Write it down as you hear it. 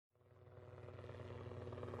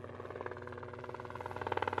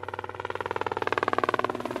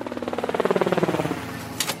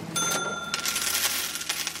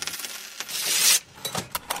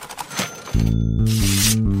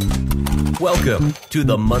Welcome to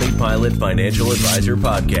the Money Pilot Financial Advisor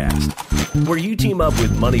Podcast, where you team up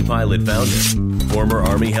with Money Pilot founder, former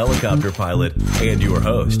Army helicopter pilot, and your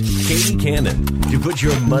host, Katie Cannon, to put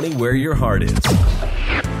your money where your heart is.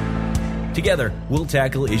 Together, we'll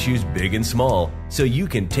tackle issues big and small so you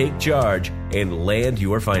can take charge and land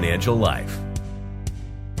your financial life.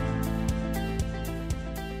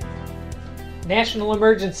 National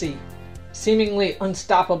emergency, seemingly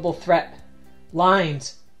unstoppable threat,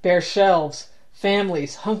 lines, bare shelves,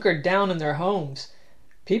 families hunkered down in their homes.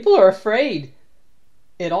 People are afraid.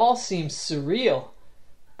 It all seems surreal.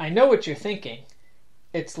 I know what you're thinking.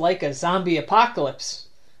 It's like a zombie apocalypse,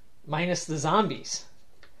 minus the zombies.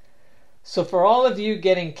 So for all of you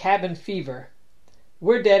getting cabin fever,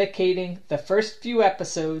 we're dedicating the first few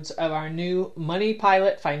episodes of our new Money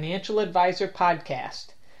Pilot Financial Advisor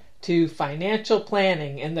podcast to financial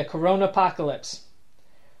planning in the Corona apocalypse.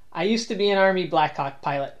 I used to be an Army Black Hawk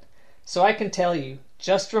pilot, so I can tell you,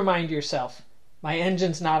 just remind yourself, my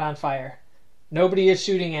engine's not on fire, nobody is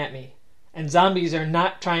shooting at me, and zombies are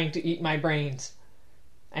not trying to eat my brains.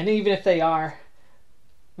 And even if they are,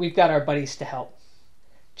 we've got our buddies to help.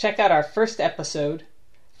 Check out our first episode,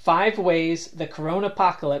 5 Ways the Corona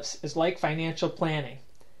Apocalypse is Like Financial Planning,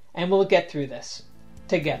 and we'll get through this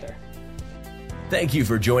together. Thank you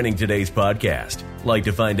for joining today's podcast. Like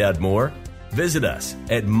to find out more? Visit us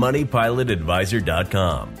at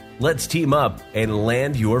moneypilotadvisor.com. Let's team up and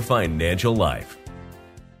land your financial life.